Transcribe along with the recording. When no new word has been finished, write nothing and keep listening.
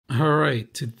All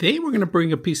right, today we're going to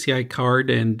bring a PCI card,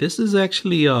 and this is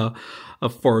actually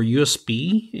for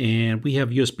USB, and we have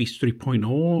USB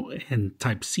 3.0 and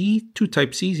Type C, two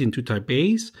Type Cs and two Type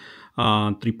A's,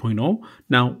 3.0.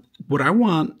 Now, what I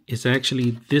want is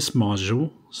actually this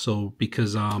module, so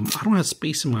because I don't have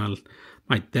space in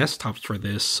my desktops for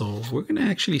this, so we're going to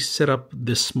actually set up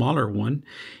this smaller one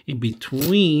in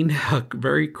between a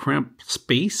very cramped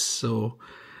space. So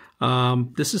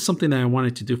this is something that I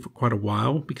wanted to do for quite a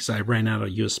while because I ran out of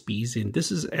USBs, and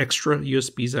this is extra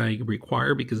USBs I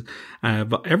require because I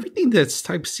have everything that's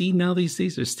Type C now these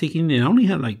days is taken in. I only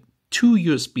had like 2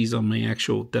 USBs on my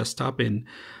actual desktop, and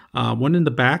one in the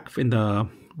back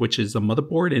which is the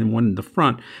motherboard, and one in the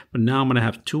front. But now I'm going to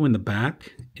have 2 in the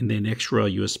back and then extra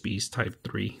USBs Type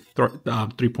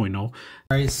 3.0. All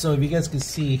right, so if you guys can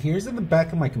see, here's in the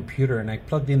back of my computer, and I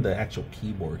plugged in the actual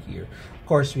keyboard here. Of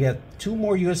course, we have 2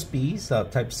 more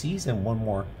USBs, Type Cs, and 1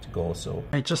 more to go. So, all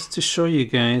right, just to show you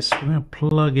guys, we're going to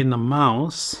plug in the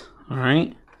mouse, all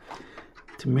right,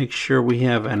 to make sure we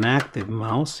have an active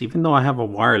mouse. Even though I have a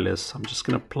wireless, I'm just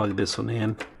going to plug this one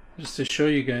in. Just to show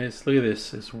you guys, look at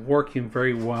this, it's working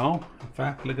very well. In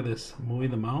fact, look at this, I'm moving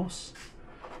the mouse.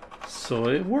 So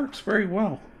it works very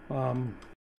well.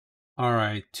 All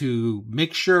right, to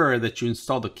make sure that you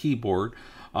install the keyboard,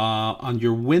 on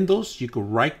your Windows, you can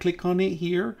right click on it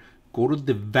here, go to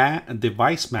the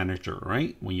device manager,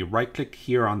 right? When you right click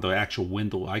here on the actual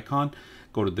window icon,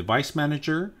 go to device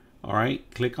manager, all right?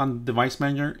 Click on device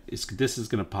manager, this is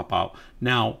gonna pop out.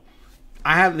 Now,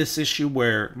 I have this issue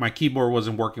where my keyboard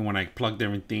wasn't working when I plugged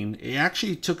everything. It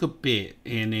actually took a bit,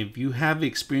 and if you have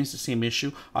experienced the same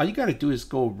issue, all you got to do is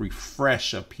go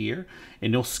refresh up here,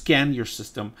 and it'll scan your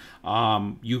system.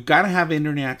 You got to have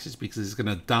internet access because it's going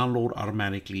to download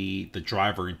automatically the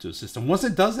driver into the system. Once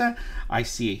it does that, I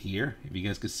see it here. If you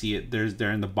guys can see it,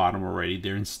 they're in the bottom already.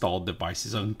 They're installed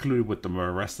devices, included with the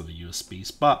rest of the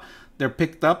USBs, but they're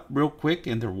picked up real quick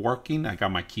and they're working. I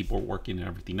got my keyboard working and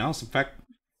everything else. In fact,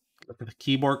 look at the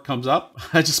keyboard comes up.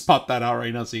 I just popped that out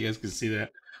right now so you guys can see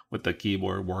that with the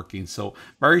keyboard working. So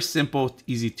very simple,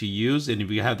 easy to use. And if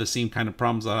you have the same kind of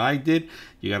problems that I did,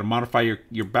 you got to modify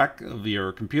your back of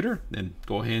your computer, then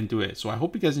go ahead and do it. So I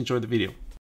hope you guys enjoyed the video.